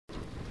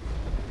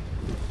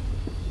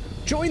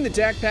Join the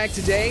DAC Pack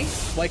today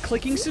by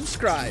clicking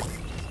subscribe.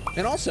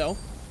 And also,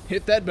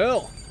 hit that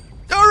bell.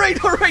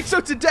 Alright,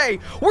 so today,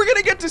 we're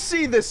gonna get to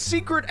see the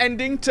secret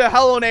ending to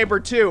Hello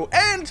Neighbor 2,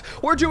 and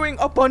we're doing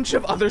a bunch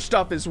of other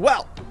stuff as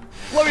well.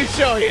 Let me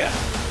show you.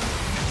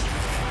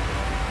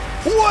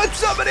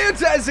 What's up,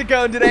 idiots? How's it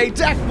going today?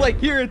 dakblake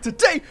here, and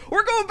today,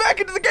 we're going back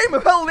into the game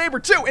of Hello Neighbor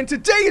 2, and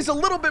today is a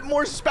little bit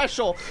more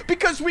special,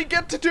 because we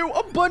get to do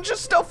a bunch of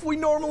stuff we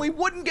normally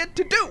wouldn't get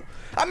to do.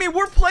 I mean,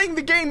 we're playing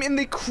the game in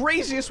the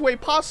craziest way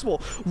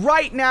possible.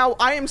 Right now,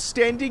 I am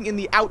standing in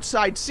the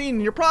outside scene,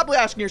 and you're probably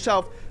asking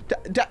yourself,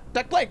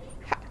 dakblake,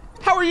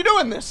 how are you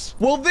doing this?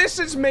 Well, this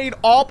is made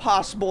all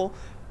possible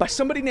by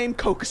somebody named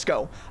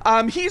Kokosko.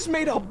 He's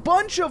made a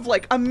bunch of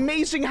like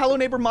amazing Hello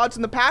Neighbor mods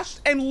in the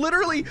past, and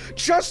literally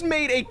just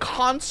made a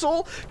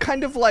console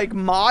kind of like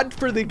mod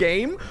for the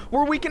game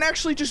where we can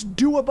actually just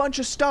do a bunch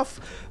of stuff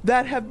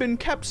that have been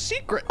kept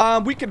secret.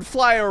 We can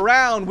fly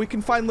around, we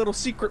can find little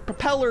secret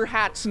propeller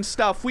hats and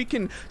stuff, we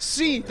can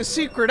see the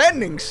secret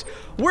endings.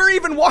 We're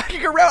even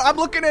walking around, I'm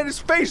looking at his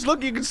face,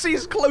 look, you can see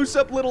his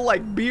close-up little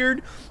like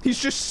beard. He's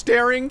just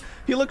staring.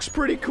 He looks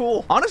pretty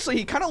cool. Honestly,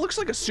 he kind of looks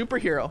like a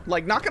superhero.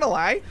 Like, not gonna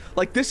lie,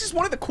 like this is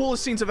one of the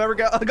coolest scenes I've ever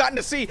gotten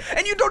to see,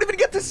 and you don't even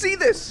get to see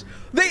this.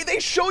 They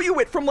show you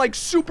it from like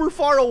super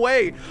far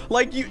away.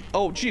 Like you,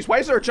 oh geez, why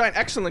is there a giant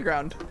X on the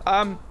ground?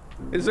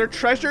 Is there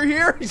treasure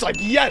here? He's like,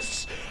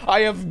 yes, I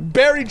have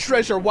buried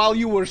treasure while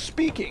you were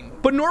speaking.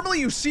 But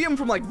normally you see him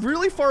from like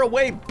really far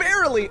away,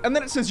 barely, and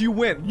then it says you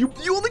win. You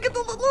only get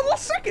the little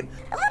second.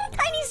 A little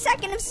tiny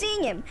second of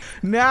seeing him.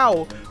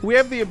 Now, we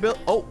have the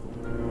ability,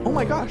 oh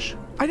my gosh,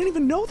 I didn't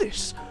even know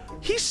this.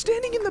 He's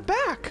standing in the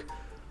back.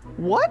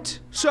 What?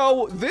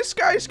 So this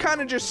guy's kind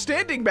of just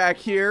standing back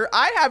here.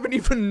 I haven't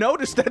even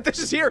noticed that this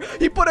is here.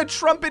 He put a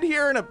trumpet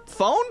here and a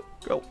phone?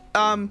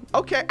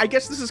 Okay, I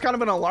guess this is kind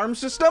of an alarm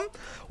system.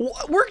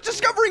 We're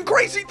discovering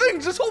crazy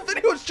things. This whole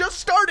video has just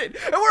started,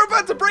 and we're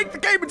about to break the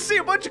game and see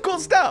a bunch of cool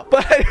stuff.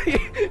 But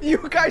you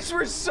guys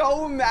were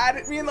so mad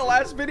at me in the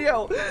last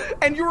video,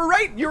 and you were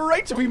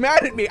right to be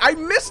mad at me. I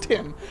missed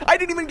him. I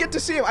didn't even get to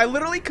see him. I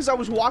literally, because I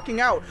was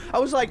walking out, I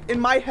was like, in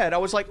my head, I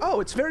was like,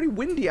 oh, it's very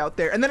windy out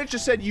there, and then it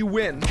just said you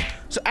win.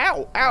 So,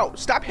 ow,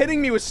 stop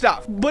hitting me with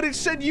stuff. But it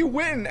said you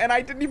win, and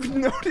I didn't even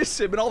notice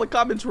him, and all the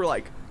comments were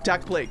like,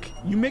 dakblake,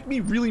 you make me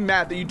really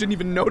mad that you didn't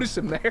even notice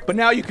him there. But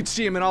now you can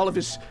see him in all of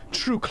his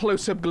true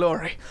close-up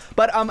glory.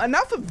 But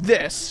enough of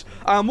this.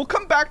 We'll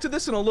come back to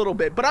this in a little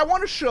bit, but I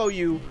want to show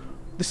you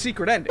the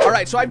secret ending. All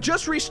right, so I've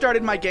just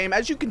restarted my game.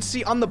 As you can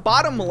see on the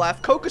bottom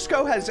left,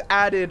 Kokosko has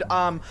added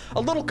a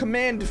little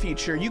command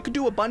feature. You could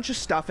do a bunch of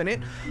stuff in it.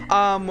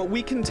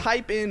 We can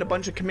type in a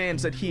bunch of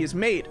commands that he has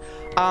made.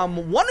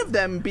 One of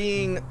them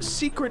being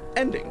secret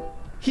ending.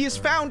 He has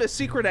found a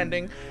secret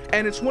ending,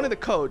 and it's one of the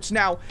codes.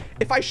 Now,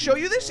 if I show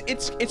you this,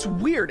 it's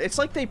weird. It's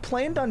like they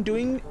planned on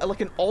doing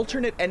like an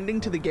alternate ending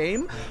to the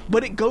game,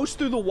 but it goes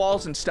through the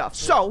walls and stuff.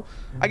 So,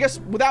 I guess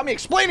without me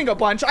explaining a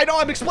bunch, I know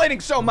I'm explaining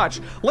so much.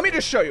 Let me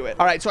just show you it.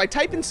 All right, so I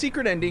type in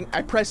secret ending,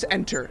 I press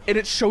enter, and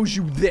it shows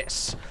you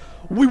this.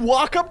 We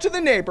walk up to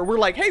the neighbor, we're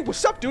like, hey,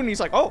 what's up, dude? And he's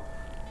like, oh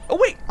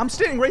wait, I'm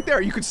standing right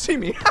there, you can see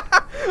me.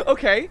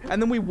 Okay,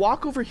 and then we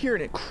walk over here,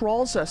 and it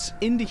crawls us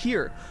into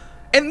here.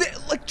 And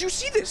like, do you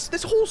see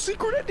this whole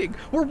secret ending?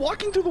 We're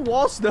walking through the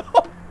walls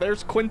though.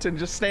 There's Quentin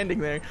just standing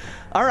there.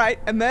 All right,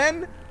 and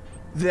then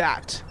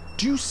that.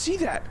 Do you see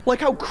that?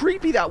 Like how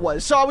creepy that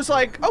was. So I was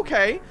like,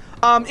 okay.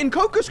 In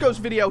Kokosko's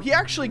video, he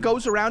actually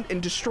goes around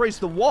and destroys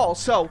the wall.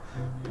 So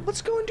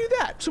let's go and do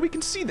that so we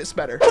can see this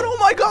better. But oh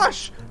my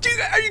gosh,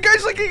 are you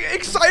guys like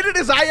excited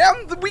as I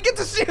am? We get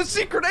to see a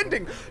secret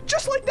ending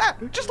just like that.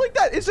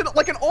 It's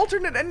like an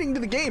alternate ending to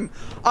the game.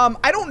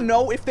 I don't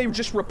know if they've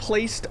just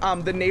replaced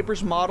the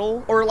neighbor's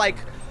model, or like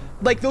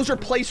those are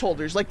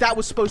placeholders. Like that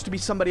was supposed to be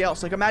somebody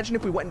else. Like imagine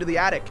if we went into the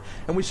attic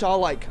and we saw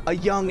like a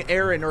young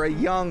Aaron or a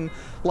young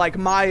like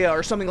Maya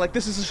or something. Like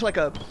this is just like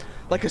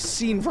a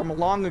scene from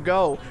long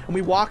ago, and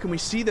we walk and we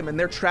see them and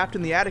they're trapped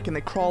in the attic and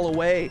they crawl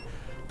away.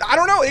 I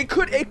don't know, it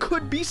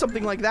could be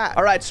something like that.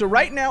 All right, so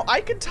right now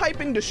I could type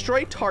in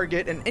destroy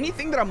target and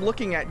anything that I'm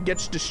looking at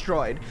gets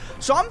destroyed.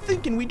 So I'm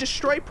thinking we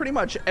destroy pretty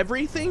much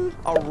everything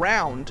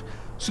around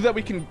so that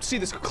we can see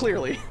this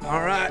clearly.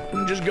 All right,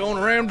 I'm just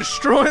going around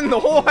destroying the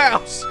whole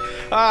house.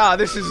 Ah,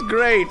 this is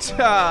great.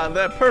 Ah,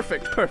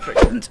 perfect.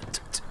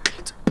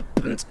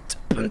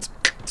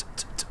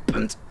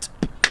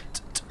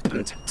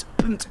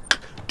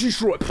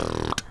 Destroy.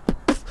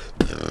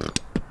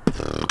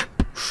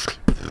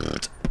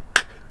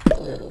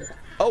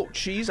 Oh,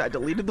 geez, I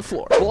deleted the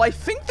floor. Well, I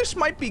think this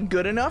might be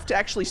good enough to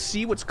actually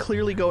see what's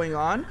clearly going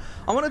on.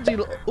 I'm gonna delete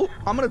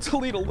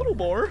a little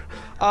more.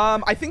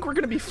 I think we're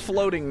gonna be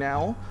floating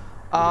now.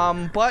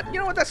 But you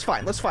know what, that's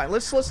fine, let's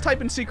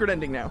type in secret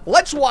ending now.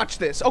 Let's watch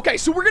this. Okay,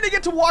 so we're gonna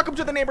get to walk up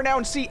to the neighbor now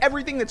and see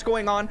everything that's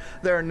going on.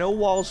 There are no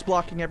walls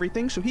blocking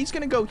everything, so he's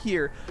gonna go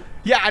here.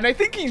 Yeah, and I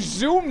think he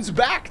zooms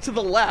back to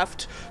the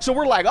left, so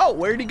we're like, oh,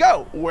 where did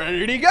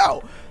he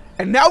go?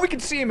 And now we can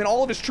see him in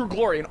all of his true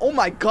glory. And oh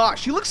my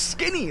gosh, he looks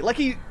skinny. Like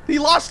he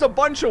lost a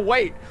bunch of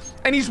weight.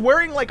 And he's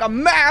wearing like a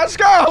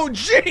mask. Oh,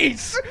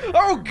 jeez.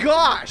 Oh,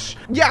 gosh.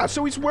 Yeah,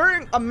 so he's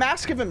wearing a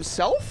mask of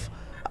himself?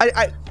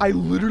 I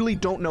literally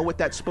don't know what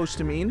that's supposed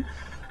to mean.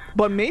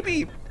 But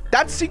maybe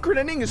that secret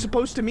ending is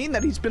supposed to mean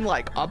that he's been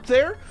like up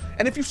there.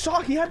 And if you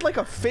saw, he had like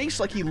a face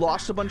like he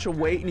lost a bunch of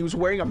weight and he was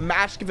wearing a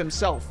mask of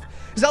himself.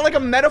 Is that like a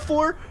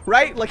metaphor,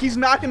 right? Like he's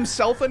not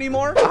himself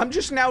anymore? I'm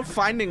just now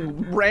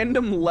finding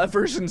random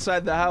levers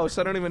inside the house.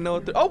 I don't even know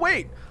what oh,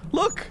 wait.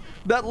 Look,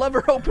 that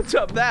lever opens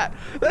up that.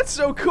 That's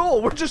so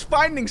cool. We're just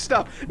finding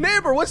stuff.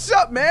 Neighbor, what's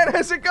up, man?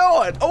 How's it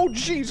going? Oh,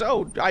 geez.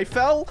 Oh, I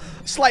fell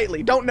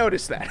slightly. Don't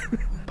notice that.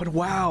 But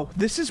wow,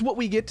 this is what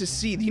we get to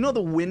see. You know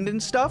the wind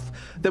and stuff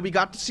that we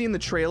got to see in the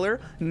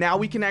trailer? Now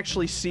we can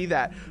actually see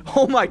that.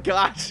 Oh my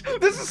gosh,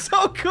 this is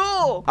so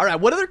cool. All right,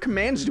 what other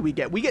commands do we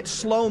get? We get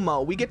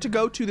slow-mo. We get to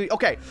go to the,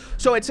 okay,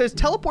 so it says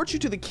teleport you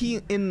to the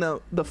key in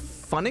the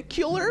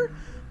funicular?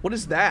 What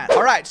is that?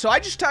 All right, so I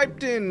just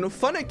typed in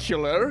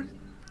funicular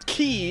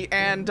key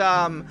and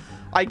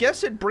I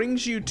guess it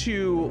brings you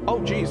to,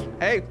 oh geez,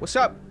 hey, what's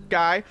up,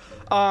 guy?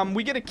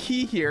 We get a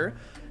key here.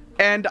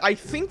 And I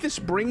think this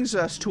brings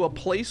us to a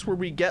place where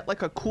we get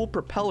like a cool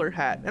propeller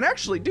hat. And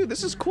actually, dude,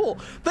 this is cool.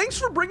 Thanks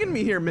for bringing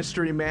me here,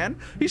 mystery man.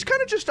 He's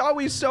kind of just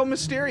always so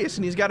mysterious,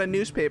 and he's got a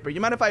newspaper. You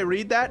mind if I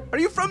read that? Are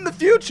you from the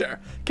future?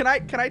 Can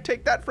I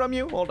take that from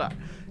you? Hold on.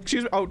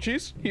 Excuse me. Oh,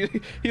 jeez.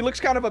 He looks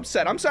kind of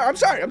upset. I'm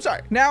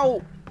sorry.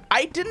 Now,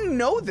 I didn't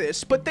know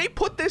this, but they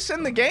put this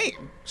in the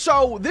game.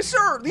 So these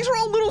are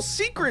all little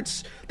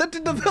secrets that the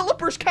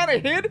developers kind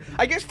of hid,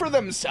 I guess, for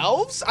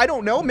themselves. I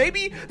don't know.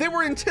 Maybe they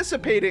were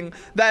anticipating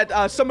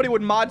that somebody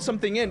would mod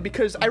something in,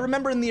 because I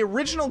remember in the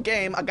original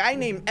game, a guy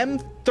named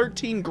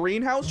M13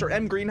 Greenhouse, or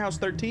M Greenhouse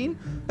 13,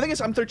 I think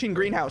it's M13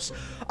 Greenhouse,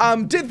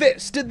 did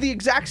the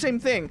exact same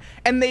thing.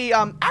 And they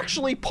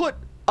actually put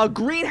a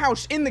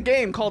greenhouse in the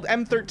game called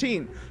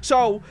M13.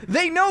 So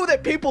they know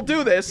that people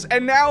do this,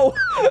 and now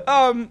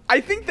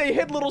I think they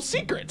hid little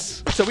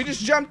secrets. So we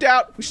just jumped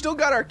out. We still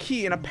got our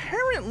key, and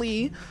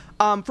apparently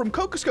from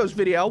Kokosko's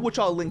video, which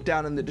I'll link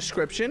down in the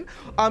description,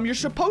 you're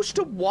supposed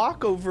to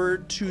walk over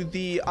to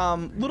the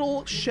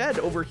little shed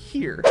over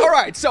here. All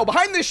right, so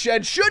behind this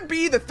shed should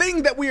be the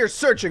thing that we are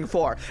searching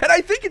for, and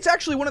I think it's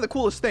actually one of the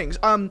coolest things.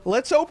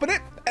 Let's open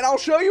it, and I'll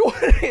show you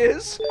what it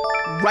is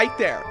right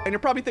there. And you're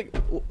probably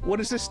thinking, what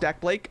is this,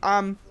 dakblake?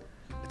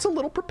 It's a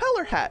little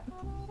propeller hat.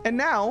 And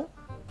now,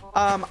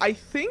 I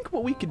think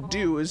what we could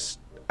do is,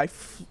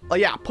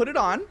 yeah, put it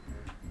on.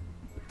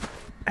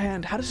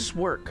 And how does this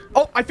work?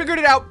 Oh, I figured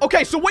it out.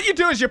 Okay, so what you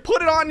do is you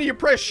put it on and you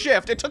press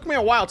shift. It took me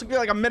a while. It took me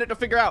like a minute to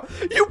figure out.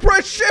 You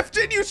press shift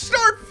and you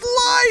start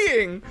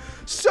flying.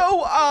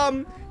 So,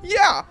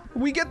 yeah,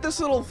 we get this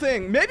little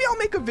thing. Maybe I'll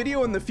make a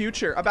video in the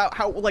future about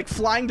how, like,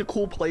 flying to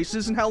cool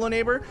places in Hello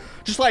Neighbor.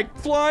 Just like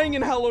flying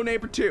in Hello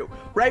Neighbor 2,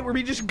 right? Where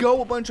we just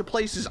go a bunch of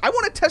places. I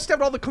want to test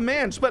out all the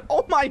commands, but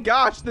oh my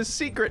gosh, this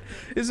secret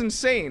is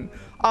insane.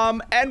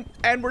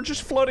 And we're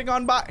just floating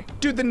on by.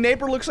 Dude, the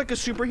neighbor looks like a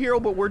superhero,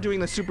 but we're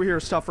doing the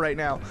superhero stuff right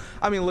now.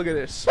 I mean, look at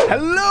this.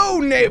 Hello,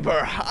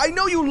 neighbor. I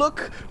know you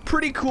look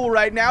pretty cool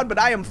right now, but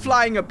I am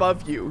flying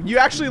above you. You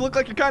actually look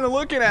like you're kind of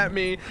looking at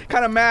me,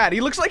 kind of mad.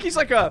 He looks like he's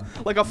like a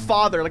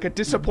father, like a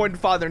disappointed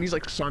father, and he's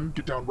like, son,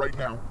 get down right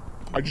now.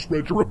 I just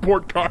read your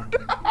report card.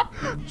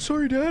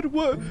 Sorry, Dad.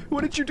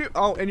 What did you do?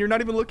 Oh, and you're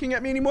not even looking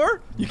at me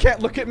anymore? You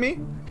can't look at me?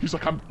 He's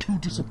like, I'm too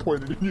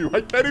disappointed in you.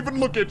 I can't even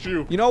look at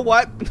you. You know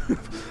what?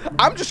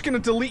 I'm just gonna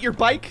delete your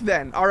bike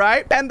then, all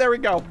right? And there we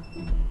go.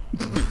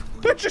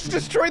 I just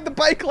destroyed the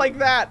bike like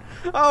that.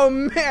 Oh,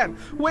 man.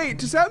 Wait,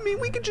 does that mean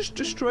we can just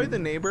destroy the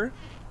neighbor?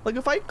 Like,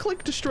 if I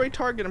click destroy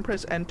target and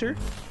press enter.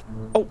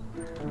 Oh,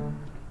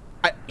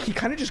 he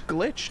kind of just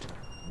glitched.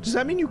 Does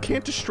that mean you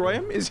can't destroy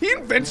him? Is he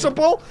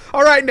invincible?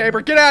 All right,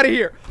 neighbor, get out of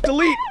here.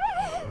 Delete.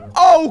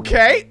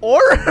 Okay, or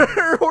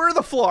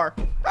the floor.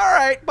 All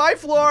right, bye,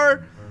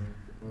 floor.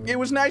 It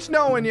was nice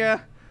knowing you.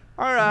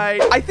 All right.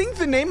 I think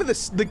the name of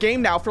the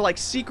game now for like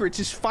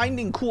secrets is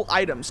finding cool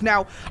items.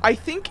 Now, I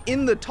think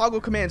in the toggle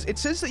commands, it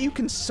says that you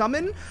can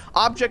summon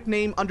object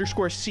name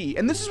 _C.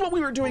 And this is what we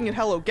were doing in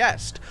Hello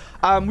Guest.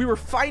 We were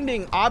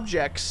finding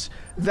objects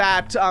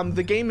that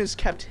the game has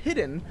kept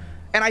hidden.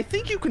 And I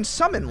think you can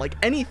summon like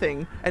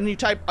anything, and you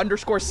type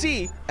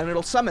 _C and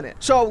it'll summon it.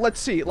 So let's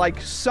see, like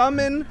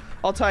summon,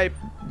 I'll type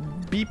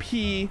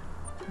BP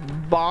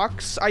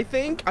box, I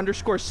think,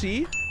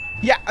 _C.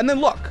 Yeah, and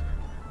then look,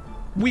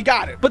 we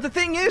got it. But the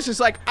thing is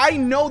like, I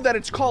know that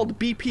it's called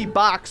BP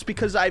box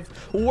because I've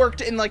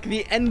worked in like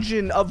the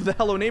engine of the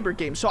Hello Neighbor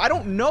game. So I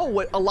don't know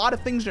what a lot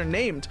of things are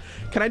named.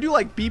 Can I do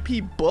like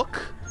BP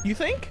book, you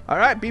think? All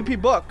right, BP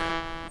book.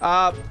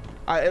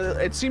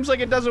 It seems like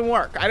it doesn't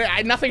work.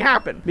 Nothing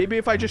happened. Maybe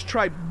if I just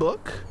try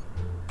book?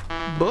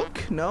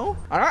 Book? No?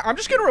 All right, I'm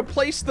just gonna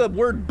replace the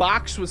word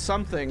box with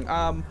something.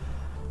 Can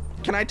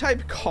I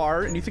type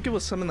car? And you think it will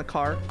summon the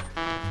car?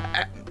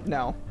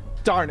 No.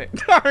 Darn it.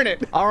 Darn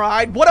it. All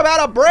right, what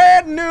about a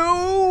brand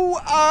new,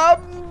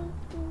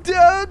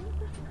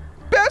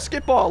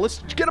 basketball? Let's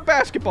get a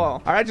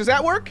basketball. All right, does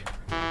that work?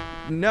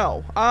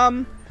 No.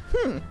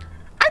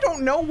 I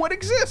don't know what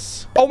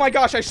exists. Oh my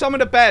gosh, I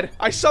summoned a bed.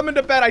 I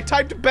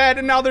typed bed,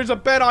 and now there's a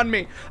bed on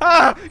me.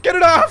 Ah, get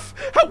it off.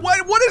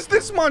 What is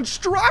this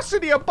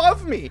monstrosity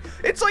above me?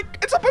 It's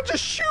a bunch of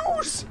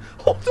shoes.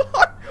 Hold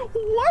on.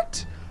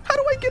 What? How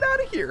do I get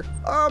out of here?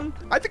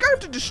 I think I have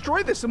to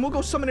destroy this, and we'll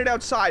go summon it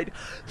outside.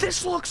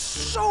 This looks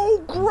so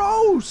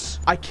gross.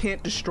 I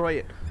can't destroy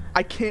it.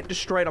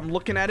 I'm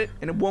looking at it,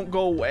 and it won't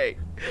go away.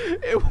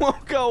 It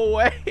won't go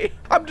away.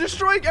 I'm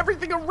destroying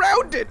everything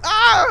around it.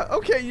 Ah!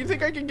 Okay, you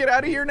think I can get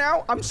out of here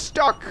now? I'm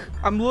stuck.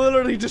 I'm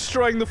literally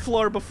destroying the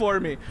floor before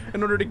me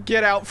in order to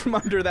get out from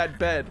under that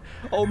bed.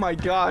 Oh my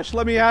gosh,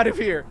 let me out of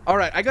here. All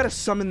right, I gotta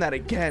summon that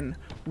again.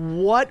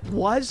 What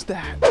was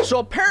that? So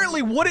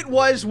apparently what it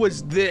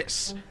was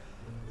this.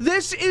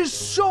 This is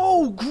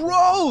so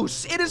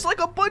gross. It is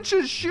like a bunch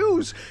of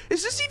shoes.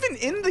 Is this even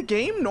in the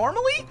game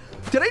normally?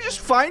 Did I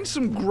just find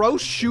some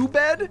gross shoe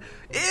bed?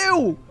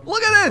 Ew,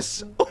 look at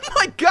this. Oh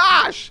my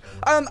gosh.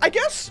 I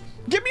guess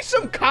give me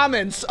some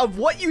comments of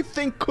what you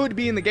think could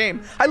be in the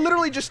game. I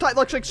literally just typed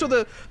like so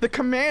the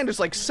command is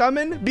like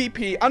summon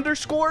BP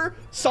underscore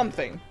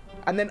something.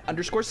 And then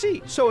underscore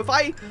C. So if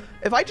I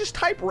just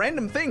type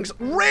random things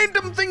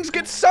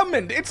get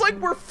summoned. It's like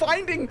we're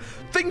finding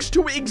things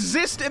to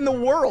exist in the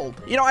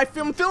world. You know,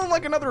 I'm feeling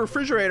like another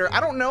refrigerator. I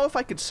don't know if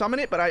I could summon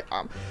it, but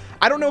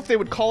I don't know if they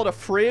would call it a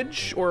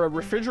fridge or a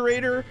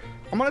refrigerator.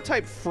 I'm gonna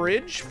type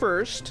fridge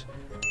first.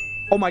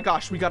 Oh my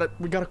gosh, we got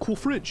a cool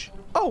fridge.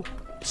 Oh,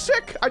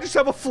 sick! I just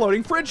have a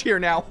floating fridge here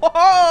now.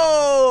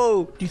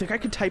 Oh! Do you think I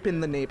could type in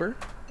the neighbor?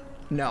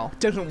 No,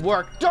 doesn't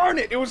work. Darn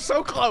it, it was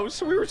so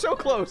close. We were so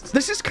close.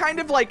 This is kind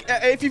of like,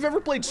 if you've ever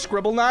played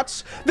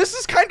Scribblenauts, this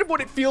is kind of what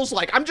it feels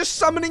like. I'm just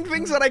summoning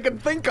things that I can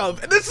think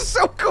of, and this is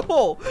so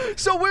cool.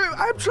 So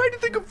I'm trying to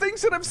think of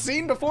things that I've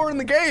seen before in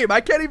the game.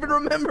 I can't even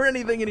remember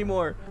anything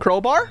anymore.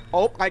 Crowbar?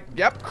 Oh,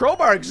 yep,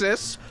 crowbar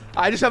exists.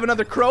 I just have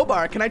another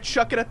crowbar. Can I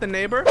chuck it at the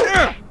neighbor?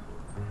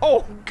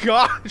 Oh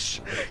gosh,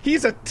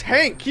 he's a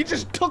tank. He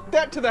just took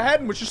that to the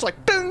head and was just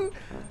like, ding.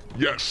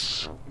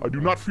 Yes, I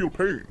do not feel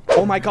pain.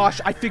 Oh my gosh,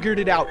 I figured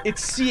it out.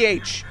 It's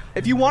CH.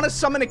 If you want to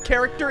summon a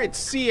character, it's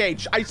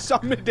CH. I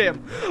summoned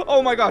him.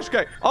 Oh my gosh,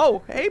 okay.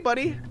 Oh, hey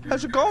buddy,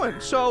 how's it going?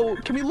 So,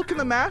 can we look in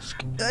the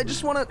mask? I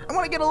want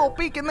to get a little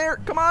peek in there.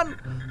 Come on,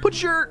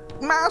 put your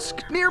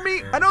mask near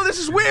me. I know this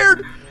is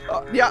weird.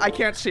 Yeah, I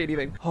can't see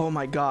anything. Oh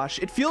my gosh,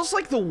 it feels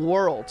like the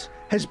world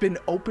has been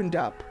opened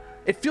up.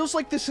 It feels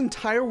like this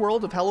entire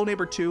world of Hello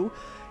Neighbor 2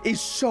 is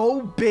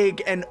so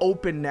big and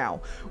open now.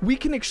 We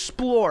can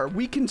explore,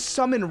 we can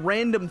summon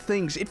random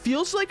things. It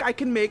feels like I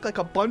can make like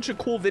a bunch of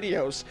cool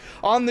videos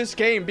on this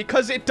game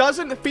because it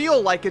doesn't feel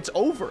like it's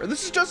over.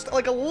 This is just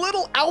like a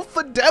little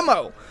alpha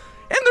demo.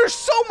 And there's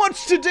so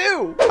much to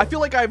do. I feel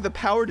like I have the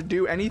power to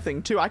do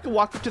anything too. I could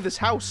walk up to this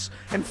house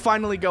and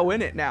finally go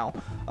in it now.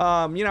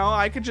 You know,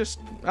 I could just,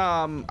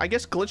 I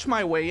guess glitch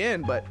my way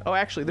in, but, oh,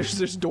 actually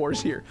there's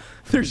doors here.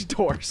 There's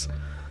doors.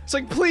 It's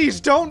like,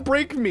 please don't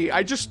break me.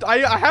 I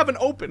have an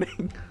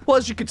opening. Well,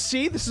 as you can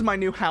see, this is my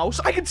new house.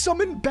 I can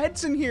summon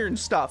beds in here and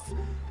stuff.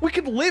 We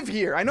could live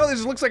here. I know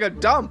this looks like a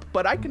dump,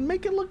 but I can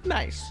make it look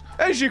nice.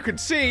 As you can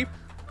see,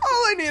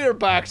 all I need are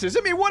boxes. I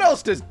mean, what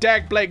else does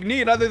dakblake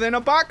need other than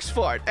a box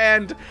fort?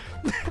 And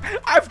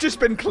I've just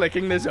been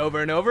clicking this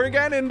over and over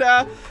again, and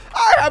I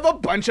have a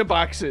bunch of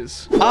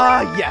boxes.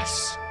 Ah,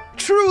 yes.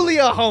 Truly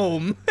a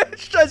home.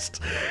 It's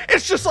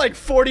just like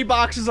 40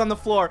 boxes on the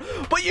floor,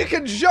 but you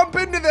can jump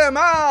into them.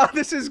 Ah,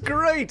 this is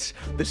great.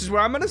 This is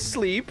where I'm gonna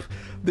sleep.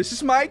 This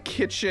is my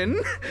kitchen.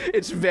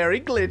 It's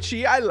very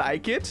glitchy. I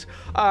like it.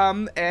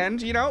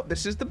 And you know,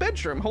 this is the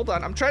bedroom. Hold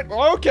on, I'm trying.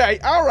 Okay,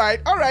 all right.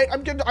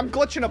 I'm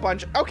glitching a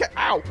bunch. Okay,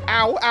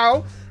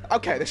 ow.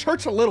 Okay, this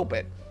hurts a little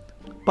bit,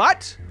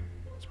 but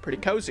pretty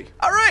cozy.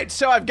 All right,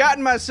 so I've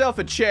gotten myself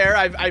a chair.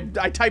 I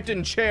typed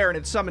in chair and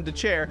it summoned a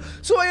chair.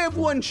 So I have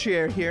one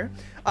chair here.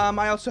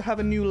 I also have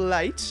a new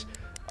light.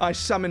 I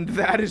summoned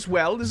that as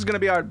well. This is gonna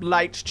be our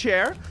light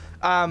chair.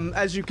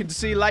 As you can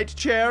see, light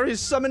chair is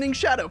summoning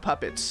shadow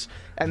puppets.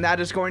 And that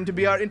is going to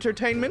be our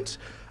entertainment.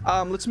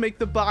 Let's make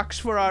the box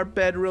for our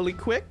bed really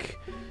quick.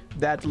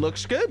 That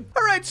looks good.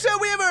 All right, so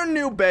we have our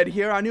new bed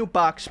here, our new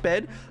box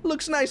bed.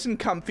 Looks nice and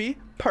comfy.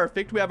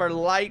 Perfect. We have our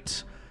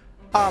light.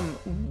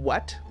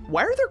 What?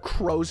 Why are there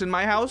crows in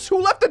my house?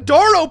 Who left the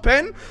door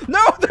open?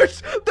 No,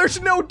 there's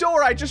no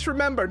door. I just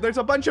remembered. There's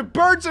a bunch of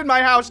birds in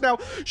my house now.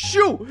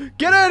 Shoo!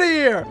 Get out of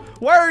here!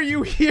 Why are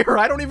you here?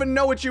 I don't even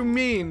know what you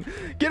mean.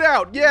 Get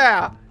out.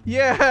 Yeah,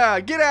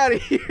 get out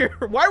of here.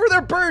 Why were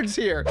there birds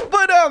here?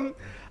 But,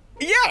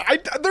 yeah,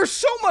 there's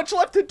so much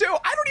left to do.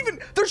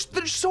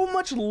 There's so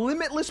much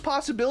limitless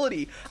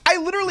possibility. I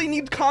literally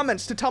need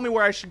comments to tell me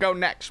where I should go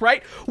next,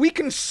 right? We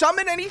can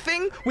summon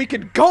anything. We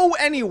could go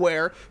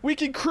anywhere. We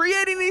can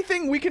create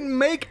anything. We can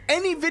make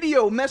any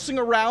video messing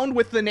around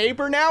with the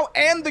neighbor now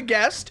and the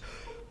guest.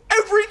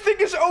 Everything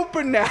is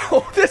open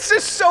now. This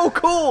is so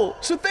cool.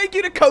 So thank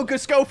you to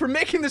KOKOSKO for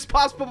making this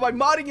possible by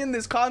modding in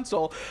this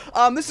console.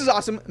 This is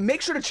awesome.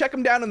 Make sure to check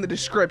them down in the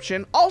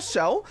description.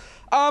 Also,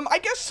 I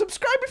guess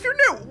subscribe if you're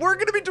new. We're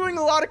going to be doing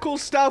a lot of cool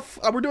stuff.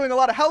 We're doing a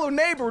lot of Hello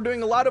Neighbor. We're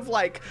doing a lot of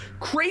like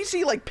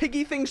crazy like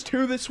piggy things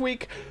too this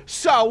week.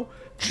 So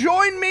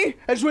join me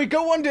as we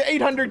go on to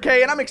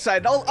 800K, and I'm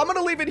excited. I'm going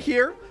to leave it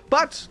here,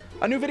 but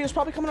a new video is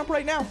probably coming up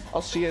right now.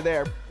 I'll see you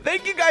there.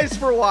 Thank you guys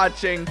for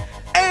watching,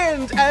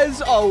 and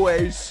as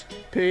always,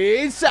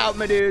 peace out,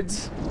 my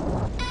dudes.